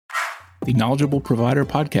The Knowledgeable Provider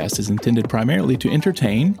podcast is intended primarily to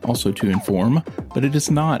entertain, also to inform, but it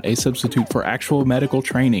is not a substitute for actual medical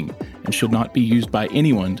training and should not be used by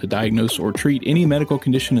anyone to diagnose or treat any medical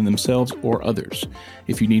condition in themselves or others.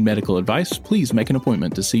 If you need medical advice, please make an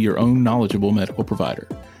appointment to see your own knowledgeable medical provider.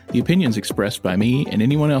 The opinions expressed by me and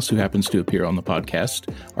anyone else who happens to appear on the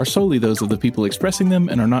podcast are solely those of the people expressing them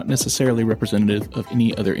and are not necessarily representative of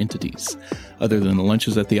any other entities. Other than the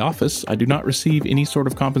lunches at the office, I do not receive any sort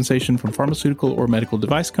of compensation from pharmaceutical or medical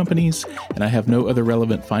device companies, and I have no other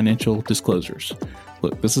relevant financial disclosures.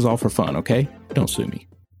 Look, this is all for fun, okay? Don't sue me.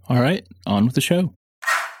 All right, on with the show.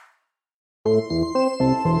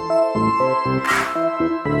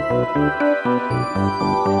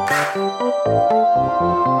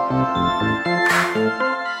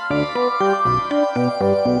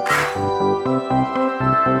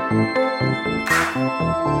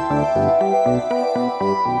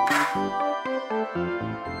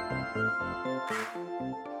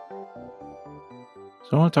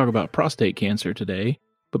 So I want to talk about prostate cancer today,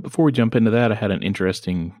 but before we jump into that, I had an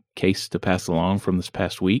interesting case to pass along from this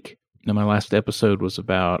past week. Now, my last episode was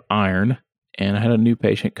about iron, and I had a new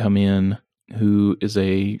patient come in who is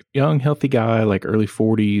a young, healthy guy, like early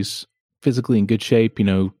 40s, physically in good shape,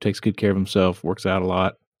 takes good care of himself, works out a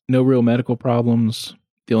lot. No real medical problems.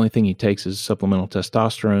 The only thing he takes is supplemental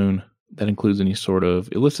testosterone. That includes any sort of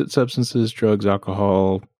illicit substances, drugs,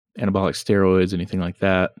 alcohol, anabolic steroids, anything like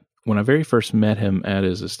that. When I very first met him at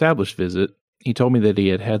his established visit, he told me that he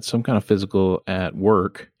had some kind of physical at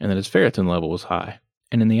work and that his ferritin level was high.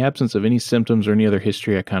 And in the absence of any symptoms or any other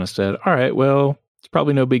history, I kind of said, all right, well, it's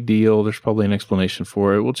probably no big deal. There's probably an explanation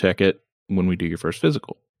for it. We'll check it when we do your first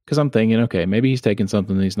physical. Because I'm thinking, okay, maybe he's taking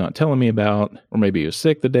something that he's not telling me about, or maybe he was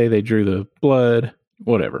sick the day they drew the blood,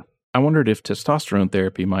 whatever. I wondered if testosterone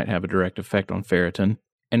therapy might have a direct effect on ferritin,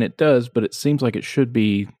 and it does, but it seems like it should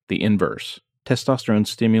be the inverse. Testosterone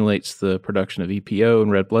stimulates the production of EPO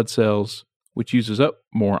and red blood cells, which uses up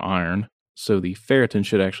more iron, so the ferritin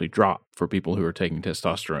should actually drop for people who are taking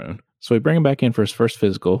testosterone. So we bring him back in for his first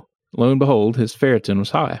physical. Lo and behold, his ferritin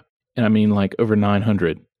was high. And I mean like over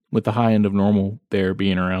 900, with the high end of normal there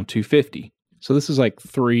being around 250. So this is like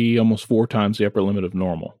 3, almost 4 times the upper limit of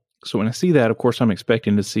normal. So when I see that, of course, I'm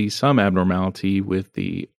expecting to see some abnormality with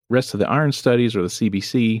the rest of the iron studies or the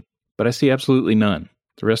CBC, but I see absolutely none.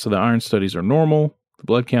 The rest of the iron studies are normal, the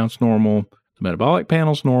blood count's normal, the metabolic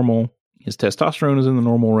panel's normal, his testosterone is in the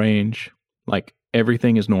normal range, like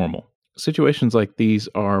everything is normal. Situations like these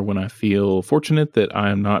are when I feel fortunate that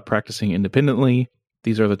I am not practicing independently.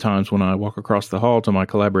 These are the times when I walk across the hall to my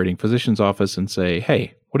collaborating physician's office and say,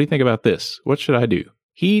 hey, what do you think about this? What should I do?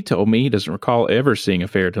 He told me he doesn't recall ever seeing a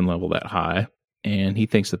ferritin level that high, and he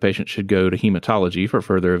thinks the patient should go to hematology for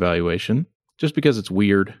further evaluation, just because it's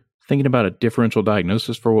weird. Thinking about a differential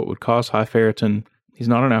diagnosis for what would cause high ferritin. He's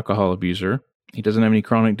not an alcohol abuser. He doesn't have any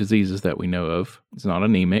chronic diseases that we know of. He's not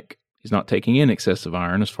anemic. He's not taking in excessive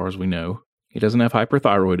iron as far as we know. He doesn't have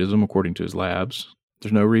hyperthyroidism according to his labs.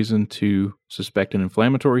 There's no reason to suspect an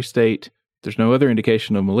inflammatory state. There's no other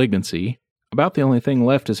indication of malignancy. About the only thing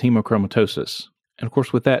left is hemochromatosis. And of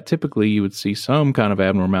course with that, typically you would see some kind of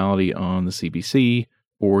abnormality on the CBC,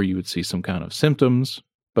 or you would see some kind of symptoms.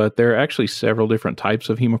 But there are actually several different types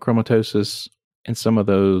of hemochromatosis, and some of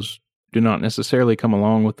those do not necessarily come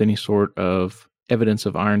along with any sort of evidence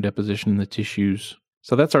of iron deposition in the tissues.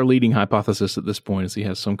 So that's our leading hypothesis at this point, is he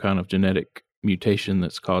has some kind of genetic mutation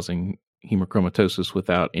that's causing hemochromatosis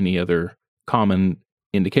without any other common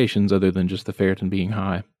indications other than just the ferritin being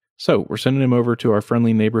high. So we're sending him over to our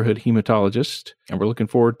friendly neighborhood hematologist, and we're looking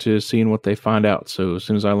forward to seeing what they find out. So as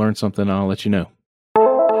soon as I learn something, I'll let you know.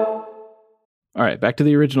 All right, back to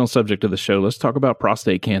the original subject of the show. Let's talk about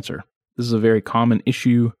prostate cancer. This is a very common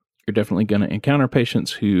issue. You're definitely going to encounter patients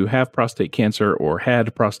who have prostate cancer or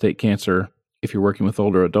had prostate cancer if you're working with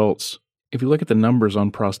older adults. If you look at the numbers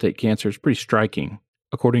on prostate cancer, it's pretty striking.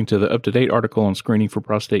 According to the up-to-date article on screening for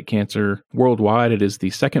prostate cancer, worldwide it is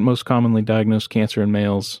the second most commonly diagnosed cancer in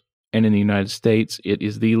males, and in the United States it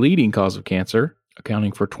is the leading cause of cancer,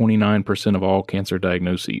 accounting for 29% of all cancer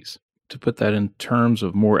diagnoses. To put that in terms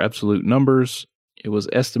of more absolute numbers, it was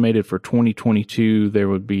estimated for 2022 there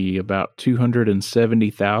would be about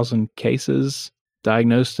 270,000 cases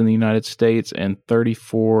diagnosed in the United States and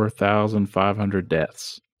 34,500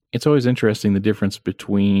 deaths. It's always interesting the difference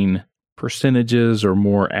between percentages or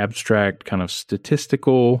more abstract kind of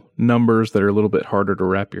statistical numbers that are a little bit harder to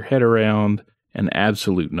wrap your head around and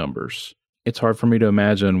absolute numbers. It's hard for me to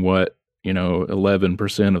imagine what,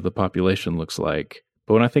 11% of the population looks like.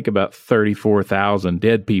 But when I think about 34,000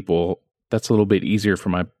 dead people, that's a little bit easier for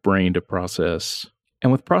my brain to process.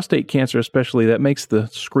 And with prostate cancer especially, that makes the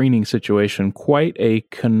screening situation quite a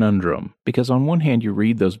conundrum. Because on one hand, you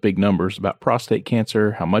read those big numbers about prostate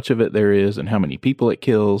cancer, how much of it there is, and how many people it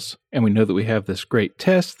kills. And we know that we have this great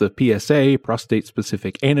test, the PSA,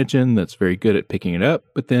 prostate-specific antigen, that's very good at picking it up.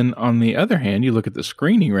 But then on the other hand, you look at the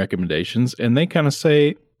screening recommendations, and they kind of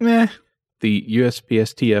say, meh. The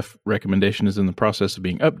USPSTF recommendation is in the process of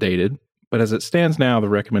being updated. But as it stands now, the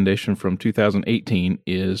recommendation from 2018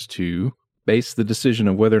 is to base the decision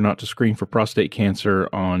of whether or not to screen for prostate cancer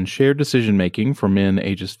on shared decision-making for men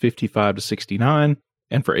ages 55 to 69,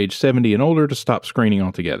 and for age 70 and older to stop screening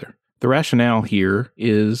altogether. The rationale here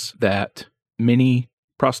is that many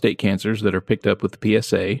prostate cancers that are picked up with the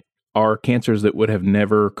PSA are cancers that would have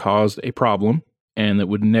never caused a problem and that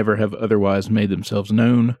would never have otherwise made themselves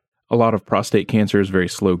known. A lot of prostate cancer is very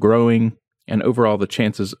slow growing, and overall the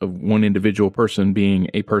chances of one individual person being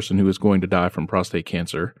a person who is going to die from prostate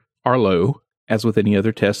cancer are low. As with any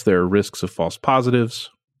other test, there are risks of false positives.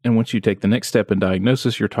 And once you take the next step in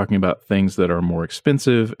diagnosis, you're talking about things that are more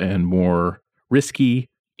expensive and more risky,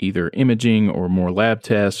 either imaging or more lab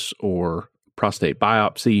tests or prostate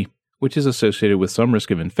biopsy, which is associated with some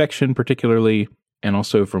risk of infection particularly. And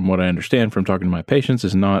also, from what I understand from talking to my patients,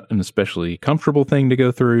 is not an especially comfortable thing to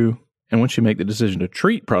go through. And once you make the decision to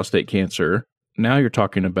treat prostate cancer, now you're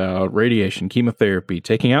talking about radiation, chemotherapy,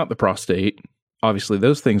 taking out the prostate. Obviously,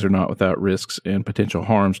 those things are not without risks and potential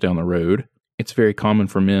harms down the road. It's very common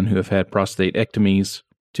for men who have had prostatectomies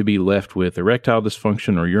to be left with erectile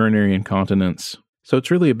dysfunction or urinary incontinence. So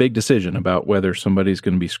it's really a big decision about whether somebody's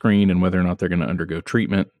going to be screened and whether or not they're going to undergo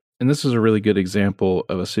treatment. And this is a really good example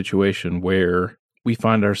of a situation where we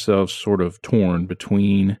find ourselves sort of torn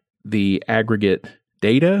between the aggregate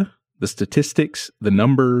data, the statistics, the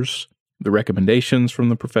numbers, the recommendations from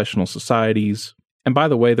the professional societies. And by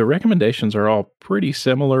the way, the recommendations are all pretty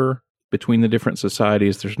similar between the different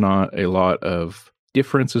societies. There's not a lot of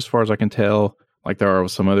difference as far as I can tell, like there are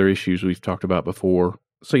with some other issues we've talked about before.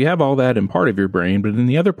 So you have all that in part of your brain, but in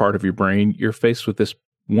the other part of your brain, you're faced with this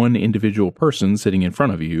one individual person sitting in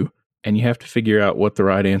front of you, and you have to figure out what the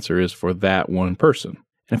right answer is for that one person.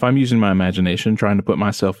 And if I'm using my imagination, trying to put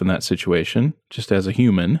myself in that situation, just as a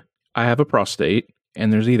human, I have a prostate,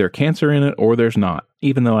 and there's either cancer in it or there's not.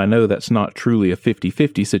 Even though I know that's not truly a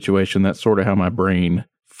 50-50 situation, that's sort of how my brain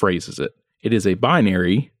phrases it. It is a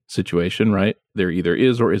binary situation, right? There either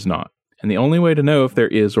is or is not. And the only way to know if there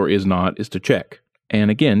is or is not is to check. And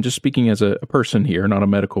again, just speaking as a person here, not a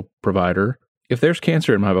medical provider, if there's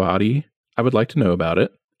cancer in my body, I would like to know about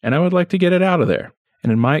it, and I would like to get it out of there.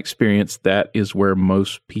 And in my experience, that is where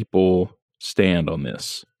most people stand on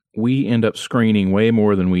this. We end up screening way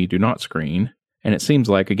more than we do not screen. And it seems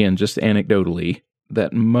like, again, just anecdotally,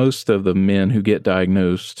 that most of the men who get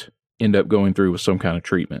diagnosed end up going through with some kind of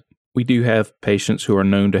treatment. We do have patients who are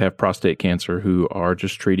known to have prostate cancer who are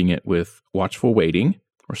just treating it with watchful waiting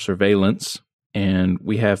or surveillance. And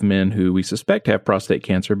we have men who we suspect have prostate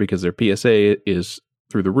cancer because their PSA is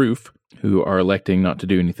through the roof, who are electing not to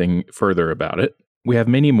do anything further about it. We have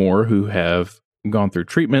many more who have gone through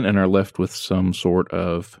treatment and are left with some sort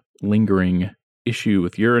of lingering issue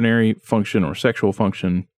with urinary function or sexual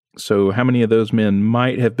function. So how many of those men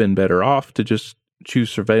might have been better off to just choose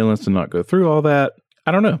surveillance and not go through all that?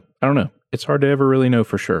 I don't know. It's hard to ever really know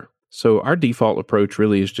for sure. So our default approach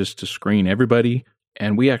really is just to screen everybody.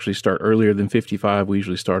 And we actually start earlier than 55. We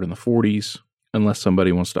usually start in the 40s, unless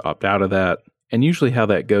somebody wants to opt out of that. And usually how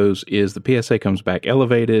that goes is the PSA comes back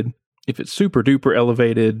elevated. If it's super duper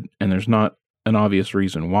elevated and there's not an obvious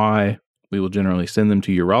reason why, we will generally send them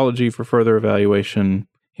to urology for further evaluation.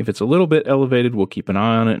 If it's a little bit elevated, we'll keep an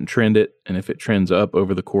eye on it and trend it. And if it trends up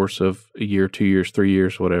over the course of a year, 2 years, 3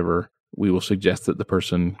 years, whatever, we will suggest that the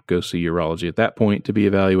person go see urology at that point to be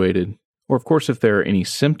evaluated. Or of course, if there are any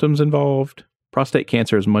symptoms involved, prostate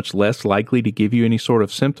cancer is much less likely to give you any sort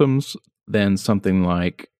of symptoms than something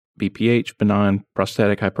like BPH, benign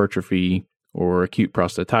prostatic hypertrophy, or acute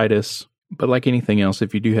prostatitis. But like anything else,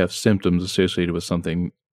 if you do have symptoms associated with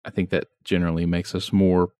something, I think that generally makes us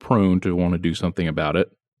more prone to want to do something about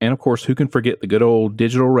it. And of course, who can forget the good old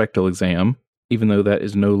digital rectal exam, even though that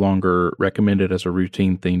is no longer recommended as a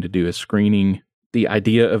routine thing to do as screening. The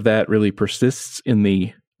idea of that really persists in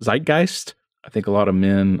the zeitgeist. I think a lot of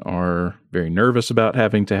men are very nervous about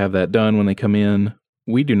having to have that done when they come in.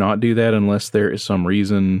 We do not do that unless there is some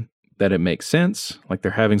reason that it makes sense, like they're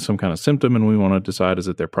having some kind of symptom and we want to decide is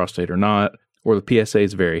it their prostate or not, or the PSA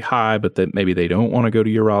is very high, but that maybe they don't want to go to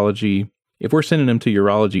urology. If we're sending them to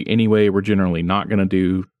urology anyway, we're generally not going to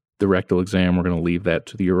do the rectal exam. We're going to leave that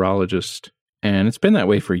to the urologist. And it's been that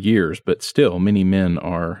way for years, but still many men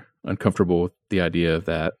are uncomfortable with the idea of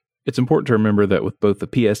that. It's important to remember that with both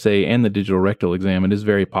the PSA and the digital rectal exam, it is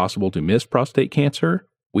very possible to miss prostate cancer.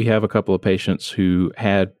 We have a couple of patients who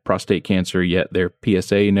had prostate cancer, yet their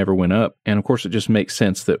PSA never went up. And of course, it just makes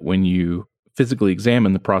sense that when you physically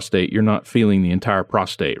examine the prostate, you're not feeling the entire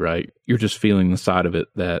prostate, right? You're just feeling the side of it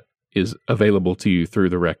that is available to you through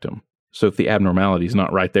the rectum. So if the abnormality is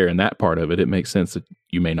not right there in that part of it, it makes sense that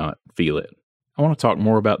you may not feel it. I want to talk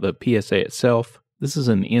more about the PSA itself. This is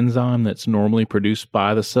an enzyme that's normally produced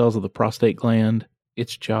by the cells of the prostate gland.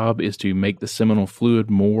 Its job is to make the seminal fluid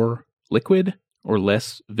more liquid or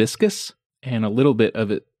less viscous, and a little bit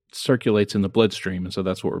of it circulates in the bloodstream, and so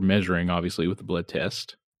that's what we're measuring, obviously, with the blood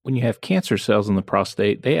test. When you have cancer cells in the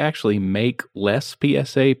prostate, they actually make less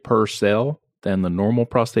PSA per cell than the normal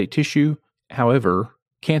prostate tissue. However,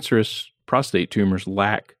 cancerous prostate tumors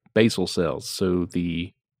lack basal cells, so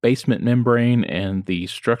the basement membrane and the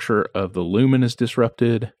structure of the lumen is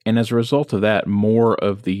disrupted, and as a result of that, more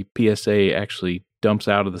of the PSA actually dumps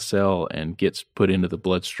out of the cell and gets put into the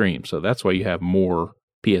bloodstream. So that's why you have more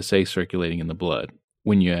PSA circulating in the blood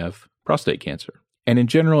when you have prostate cancer. And in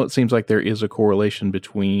general, it seems like there is a correlation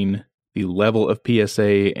between the level of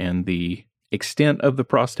PSA and the extent of the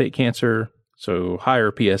prostate cancer. So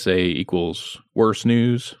higher PSA equals worse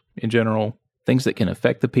news in general. Things that can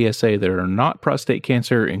affect the PSA that are not prostate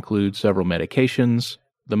cancer include several medications,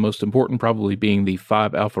 the most important probably being the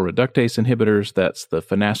 5-alpha reductase inhibitors. That's the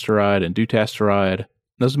finasteride and dutasteride.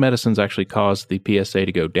 Those medicines actually cause the PSA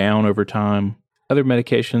to go down over time. Other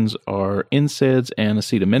medications are NSAIDs and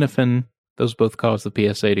acetaminophen. Those both cause the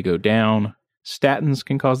PSA to go down. Statins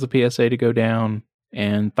can cause the PSA to go down,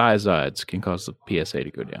 and thiazides can cause the PSA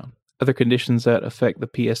to go down. Other conditions that affect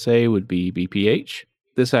the PSA would be BPH.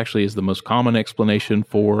 This actually is the most common explanation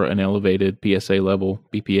for an elevated PSA level,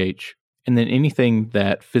 BPH. And then anything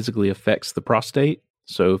that physically affects the prostate.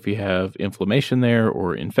 So if you have inflammation there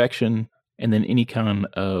or infection, and then any kind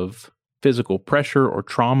of physical pressure or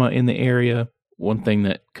trauma in the area. One thing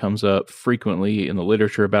that comes up frequently in the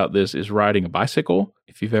literature about this is riding a bicycle.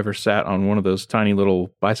 If you've ever sat on one of those tiny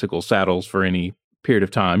little bicycle saddles for any period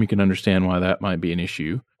of time, you can understand why that might be an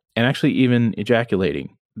issue. And actually even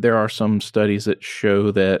ejaculating. There are some studies that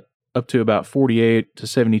show that up to about 48 to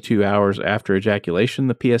 72 hours after ejaculation,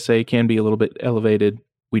 the PSA can be a little bit elevated.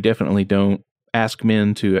 We definitely don't ask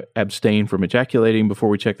men to abstain from ejaculating before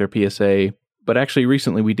we check their PSA. But actually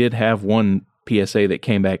recently we did have one PSA that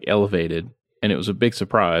came back elevated, and it was a big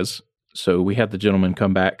surprise. So we had the gentleman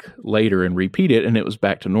come back later and repeat it, and it was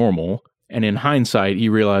back to normal. And in hindsight, he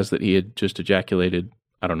realized that he had just ejaculated,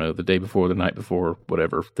 I don't know, the day before, the night before,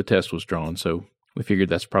 whatever. The test was drawn, so we figured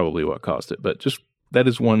that's probably what caused it. But just that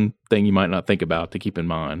is one thing you might not think about to keep in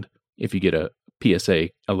mind if you get a PSA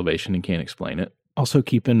elevation and can't explain it. Also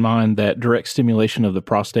keep in mind that direct stimulation of the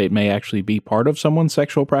prostate may actually be part of someone's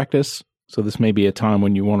sexual practice. So this may be a time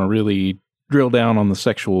when you want to really drill down on the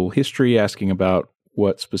sexual history, asking about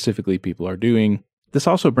what specifically people are doing. This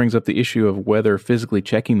also brings up the issue of whether physically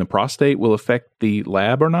checking the prostate will affect the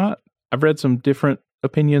lab or not. I've read some different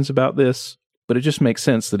opinions about this, but it just makes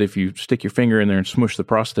sense that if you stick your finger in there and smush the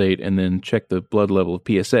prostate and then check the blood level of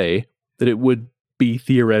PSA, that it would be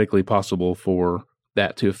theoretically possible for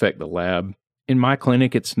that to affect the lab. In my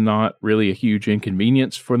clinic, it's not really a huge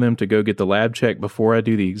inconvenience for them to go get the lab check before I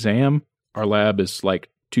do the exam. Our lab is like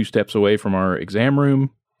 2 steps away from our exam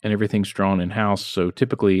room, and everything's drawn in-house. So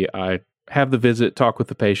typically I have the visit, talk with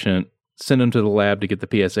the patient, send them to the lab to get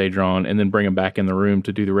the PSA drawn, and then bring them back in the room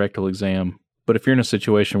to do the rectal exam. But if you're in a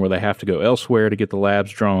situation where they have to go elsewhere to get the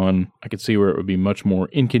labs drawn, I could see where it would be much more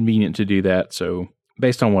inconvenient to do that. So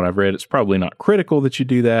based on what I've read, it's probably not critical that you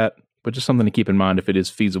do that, but just something to keep in mind if it is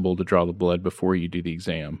feasible to draw the blood before you do the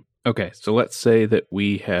exam. Okay, so let's say that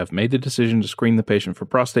we have made the decision to screen the patient for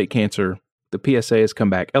prostate cancer. The PSA has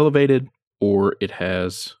come back elevated, or it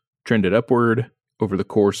has trended upward over the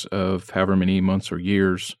course of however many months or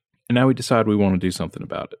years. And now we decide we want to do something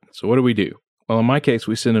about it. So what do we do? Well, in my case,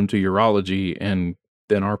 we send them to urology, and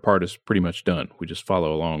then our part is pretty much done. We just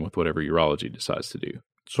follow along with whatever urology decides to do.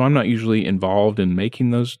 So I'm not usually involved in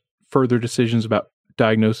making those further decisions about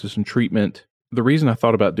diagnosis and treatment. The reason I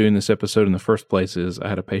thought about doing this episode in the first place is I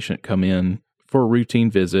had a patient come in for a routine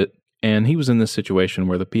visit, and he was in this situation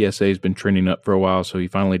where the PSA has been trending up for a while, so he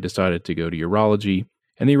finally decided to go to urology,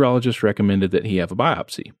 and the urologist recommended that he have a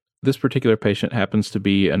biopsy. This particular patient happens to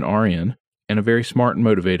be an RN, and a very smart and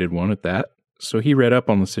motivated one at that. So he read up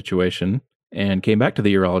on the situation and came back to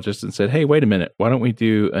the urologist and said, hey, wait a minute, why don't we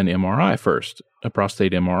do an MRI first, a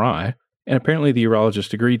prostate MRI? And apparently the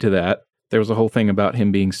urologist agreed to that. There was a whole thing about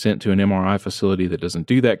him being sent to an MRI facility that doesn't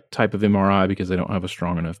do that type of MRI because they don't have a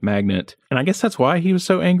strong enough magnet. And I guess that's why he was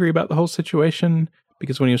so angry about the whole situation.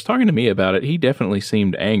 Because when he was talking to me about it, he definitely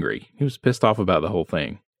seemed angry. He was pissed off about the whole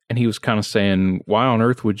thing. And he was kind of saying, why on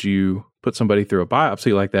earth would you put somebody through a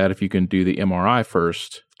biopsy like that if you can do the MRI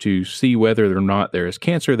first to see whether or not there is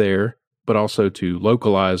cancer there, but also to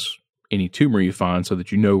localize any tumor you find so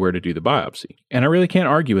that you know where to do the biopsy. And I really can't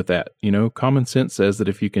argue with that. Common sense says that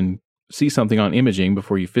if you can see something on imaging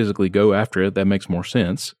before you physically go after it, that makes more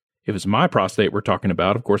sense. If it's my prostate we're talking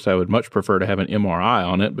about, of course, I would much prefer to have an MRI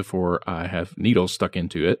on it before I have needles stuck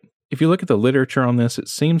into it. If you look at the literature on this, it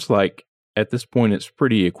seems like at this point it's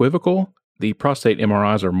pretty equivocal. The prostate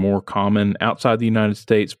MRIs are more common outside the United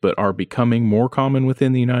States, but are becoming more common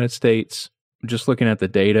within the United States. Just looking at the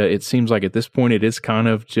data, it seems like at this point it is kind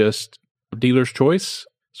of just dealer's choice,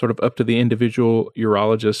 sort of up to the individual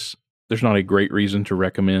urologist. There's not a great reason to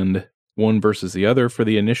recommend one versus the other for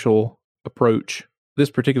the initial approach. This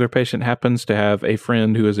particular patient happens to have a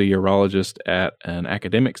friend who is a urologist at an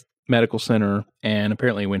academic medical center, and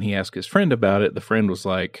apparently when he asked his friend about it, the friend was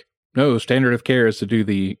like, no, standard of care is to do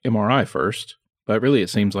the MRI first. But really it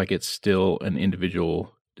seems like it's still an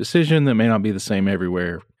individual decision that may not be the same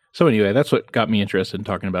everywhere. So anyway, that's what got me interested in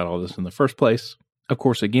talking about all this in the first place. Of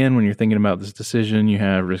course, again, when you're thinking about this decision, you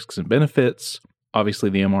have risks and benefits. Obviously,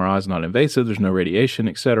 the MRI is not invasive. There's no radiation,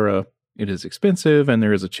 etc. It is expensive, and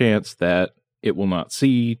there is a chance that it will not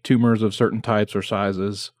see tumors of certain types or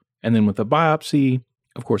sizes. And then with a biopsy,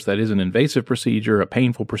 of course, that is an invasive procedure, a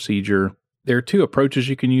painful procedure. There are two approaches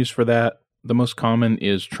you can use for that. The most common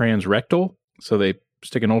is transrectal. So they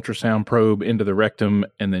stick an ultrasound probe into the rectum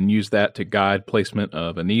and then use that to guide placement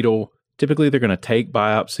of a needle. Typically, they're going to take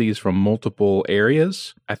biopsies from multiple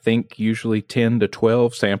areas. I think usually 10 to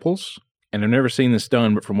 12 samples. And I've never seen this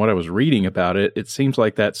done, but from what I was reading about it, it seems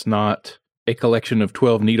like that's not a collection of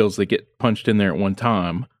 12 needles that get punched in there at one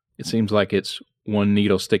time. It seems like it's one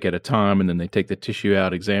needle stick at a time, and then they take the tissue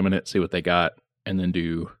out, examine it, see what they got, and then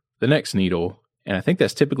do the next needle. And I think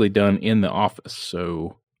that's typically done in the office.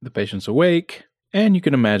 So the patient's awake, and you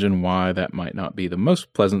can imagine why that might not be the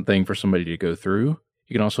most pleasant thing for somebody to go through.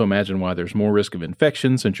 You can also imagine why there's more risk of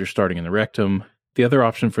infection since you're starting in the rectum. The other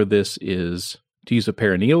option for this is to use a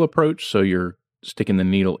perineal approach, so you're sticking the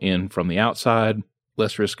needle in from the outside,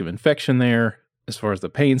 less risk of infection there. As far as the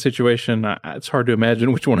pain situation, it's hard to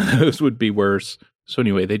imagine which one of those would be worse. So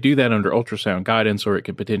anyway, they do that under ultrasound guidance, or it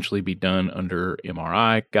could potentially be done under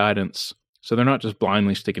MRI guidance. So they're not just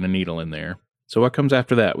blindly sticking a needle in there. So what comes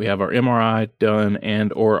after that? We have our MRI done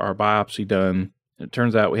and or our biopsy done. And it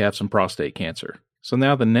turns out we have some prostate cancer. So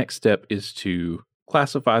now the next step is to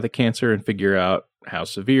classify the cancer and figure out how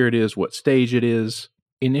severe it is, what stage it is.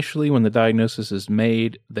 Initially, when the diagnosis is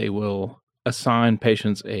made, they will assign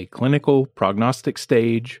patients a clinical prognostic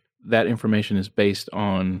stage. That information is based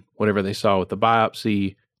on whatever they saw with the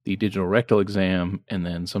biopsy, the digital rectal exam, and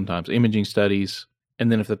then sometimes imaging studies.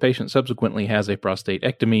 And then if the patient subsequently has a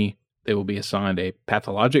prostatectomy, they will be assigned a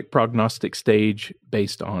pathologic prognostic stage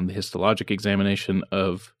based on the histologic examination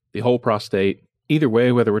of the whole prostate. Either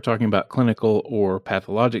way, whether we're talking about clinical or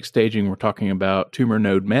pathologic staging, we're talking about tumor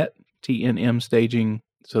node met, TNM staging.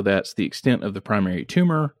 So that's the extent of the primary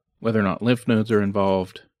tumor, whether or not lymph nodes are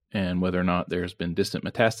involved, and whether or not there's been distant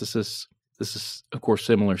metastasis. This is, of course,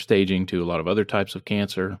 similar staging to a lot of other types of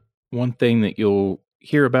cancer. One thing that you'll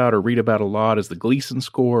hear about or read about a lot is the Gleason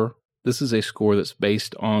score. This is a score that's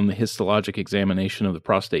based on the histologic examination of the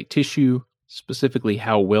prostate tissue, specifically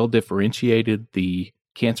how well differentiated the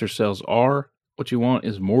cancer cells are. What you want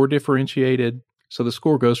is more differentiated. So the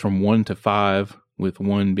score goes from 1 to 5, with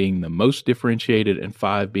 1 being the most differentiated and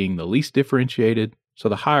 5 being the least differentiated. So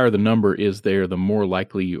the higher the number is there, the more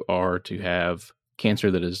likely you are to have cancer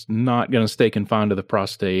that is not going to stay confined to the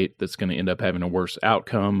prostate, that's going to end up having a worse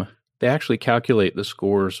outcome. They actually calculate the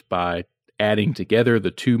scores by adding together the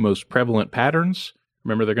two most prevalent patterns.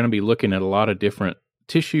 Remember, they're going to be looking at a lot of different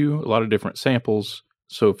tissue, a lot of different samples.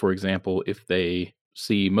 So, for example, if they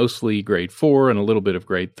see mostly grade 4 and a little bit of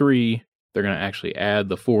grade 3, they're going to actually add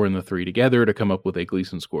the 4 and the 3 together to come up with a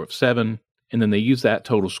Gleason score of 7. And then they use that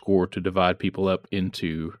total score to divide people up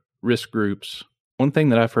into risk groups. One thing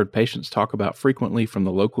that I've heard patients talk about frequently from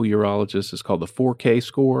the local urologist is called the 4K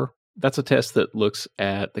score. That's a test that looks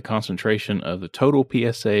at the concentration of the total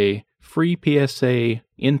PSA, free PSA,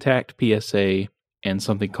 intact PSA, and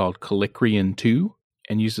something called Collicrian-2,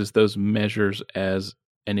 and uses those measures as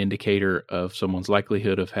an indicator of someone's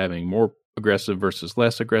likelihood of having more aggressive versus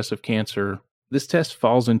less aggressive cancer. This test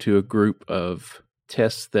falls into a group of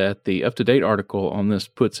tests that the up-to-date article on this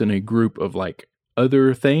puts in a group of like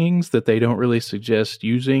other things that they don't really suggest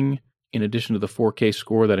using. In addition to the 4K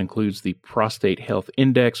score, that includes the Prostate Health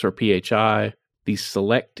Index, or PHI, the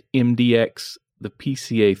Select MDX, the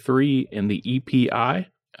PCA3 and the EPI.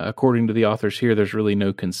 According to the authors here, there's really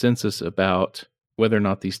no consensus about whether or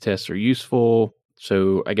not these tests are useful.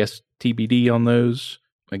 So I guess TBD on those.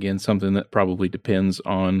 Again, something that probably depends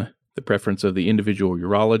on the preference of the individual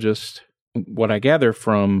urologist. What I gather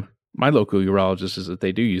from my local urologist is that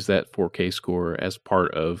they do use that 4K score as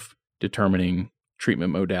part of determining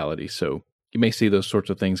treatment modality. So you may see those sorts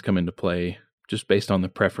of things come into play just based on the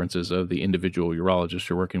preferences of the individual urologist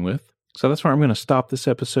you're working with. So that's where I'm going to stop this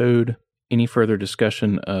episode. Any further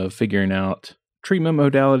discussion of figuring out treatment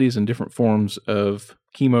modalities and different forms of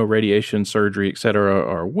chemo, radiation, surgery, etc.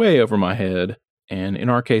 are way over my head, and in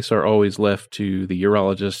our case are always left to the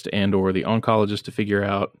urologist and or the oncologist to figure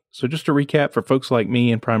out. So just to recap, for folks like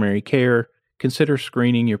me in primary care, consider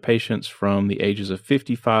screening your patients from the ages of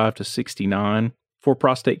 55 to 69 for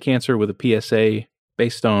prostate cancer with a PSA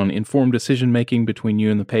based on informed decision-making between you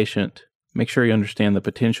and the patient. Make sure you understand the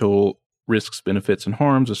potential risks, benefits, and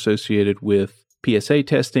harms associated with PSA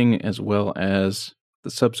testing, as well as the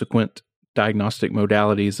subsequent diagnostic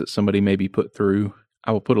modalities that somebody may be put through.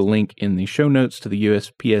 I will put a link in the show notes to the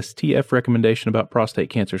USPSTF recommendation about prostate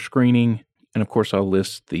cancer screening. And of course, I'll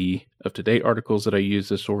list the up-to-date articles that I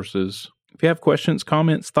use as sources. If you have questions,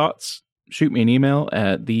 comments, thoughts, shoot me an email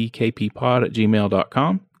at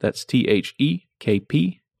thekppod@gmail.com. That's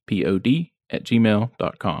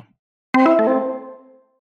thekppod@gmail.com.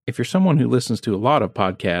 If you're someone who listens to a lot of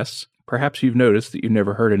podcasts, perhaps you've noticed that you've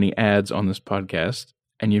never heard any ads on this podcast,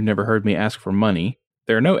 and you've never heard me ask for money.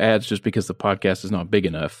 There are no ads just because the podcast is not big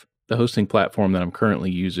enough. The hosting platform that I'm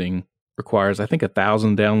currently using requires, I think,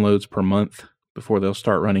 1,000 downloads per month before they'll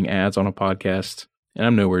start running ads on a podcast, and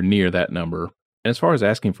I'm nowhere near that number. And as far as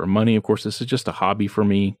asking for money, of course, this is just a hobby for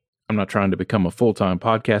me. I'm not trying to become a full-time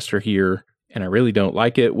podcaster here, and I really don't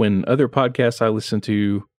like it when other podcasts I listen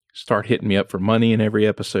to start hitting me up for money in every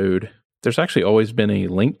episode. There's actually always been a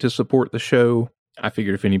link to support the show. I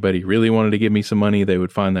figured if anybody really wanted to give me some money, they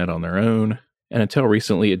would find that on their own. And until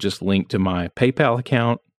recently, it just linked to my PayPal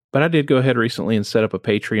account. But I did go ahead recently and set up a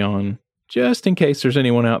Patreon, just in case there's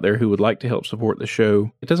anyone out there who would like to help support the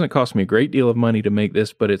show. It doesn't cost me a great deal of money to make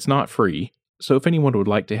this, but it's not free. So if anyone would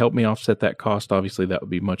like to help me offset that cost, obviously that would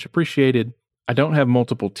be much appreciated. I don't have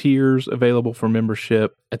multiple tiers available for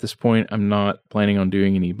membership. At this point, I'm not planning on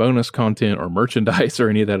doing any bonus content or merchandise or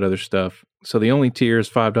any of that other stuff. So the only tier is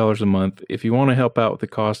 $5 a month. If you want to help out with the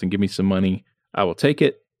cost and give me some money, I will take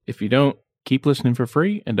it. If you don't, keep listening for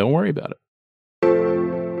free and don't worry about it.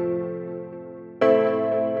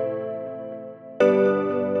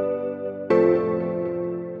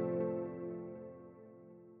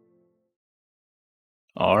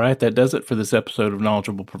 All right, that does it for this episode of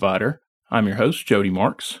Knowledgeable Provider. I'm your host, Jody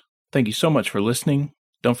Marks. Thank you so much for listening.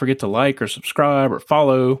 Don't forget to like or subscribe or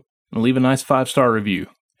follow and leave a nice 5-star review.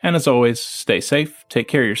 And as always, stay safe, take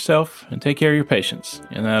care of yourself, and take care of your patients,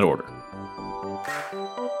 in that order.